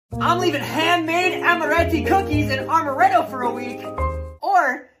I'm leaving handmade Amaretti cookies in Amaretto for a week.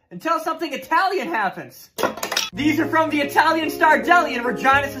 Or until something Italian happens. These are from the Italian Star Deli in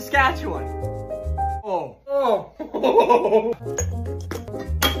Regina, Saskatchewan. Oh.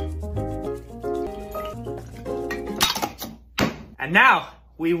 And now,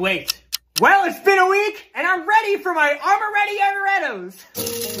 we wait. Well, it's been a week, and I'm ready for my Amarettos.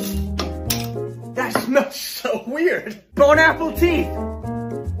 That smells so weird. Bon appetit.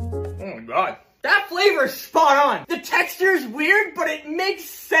 Oh my god. That flavor's spot on. The texture's weird, but it makes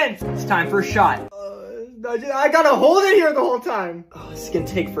sense. It's time for a shot. I gotta hold it here the whole time. Oh, this is gonna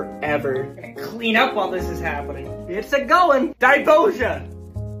take forever. And clean up while this is happening. It's a going. Diboja.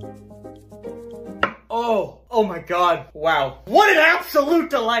 Oh my god. Wow. What an absolute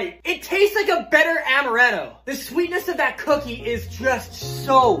delight. It tastes like a better Amaretto. The sweetness of that cookie is just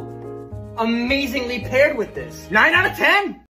so amazingly paired with this. 9 out of 10.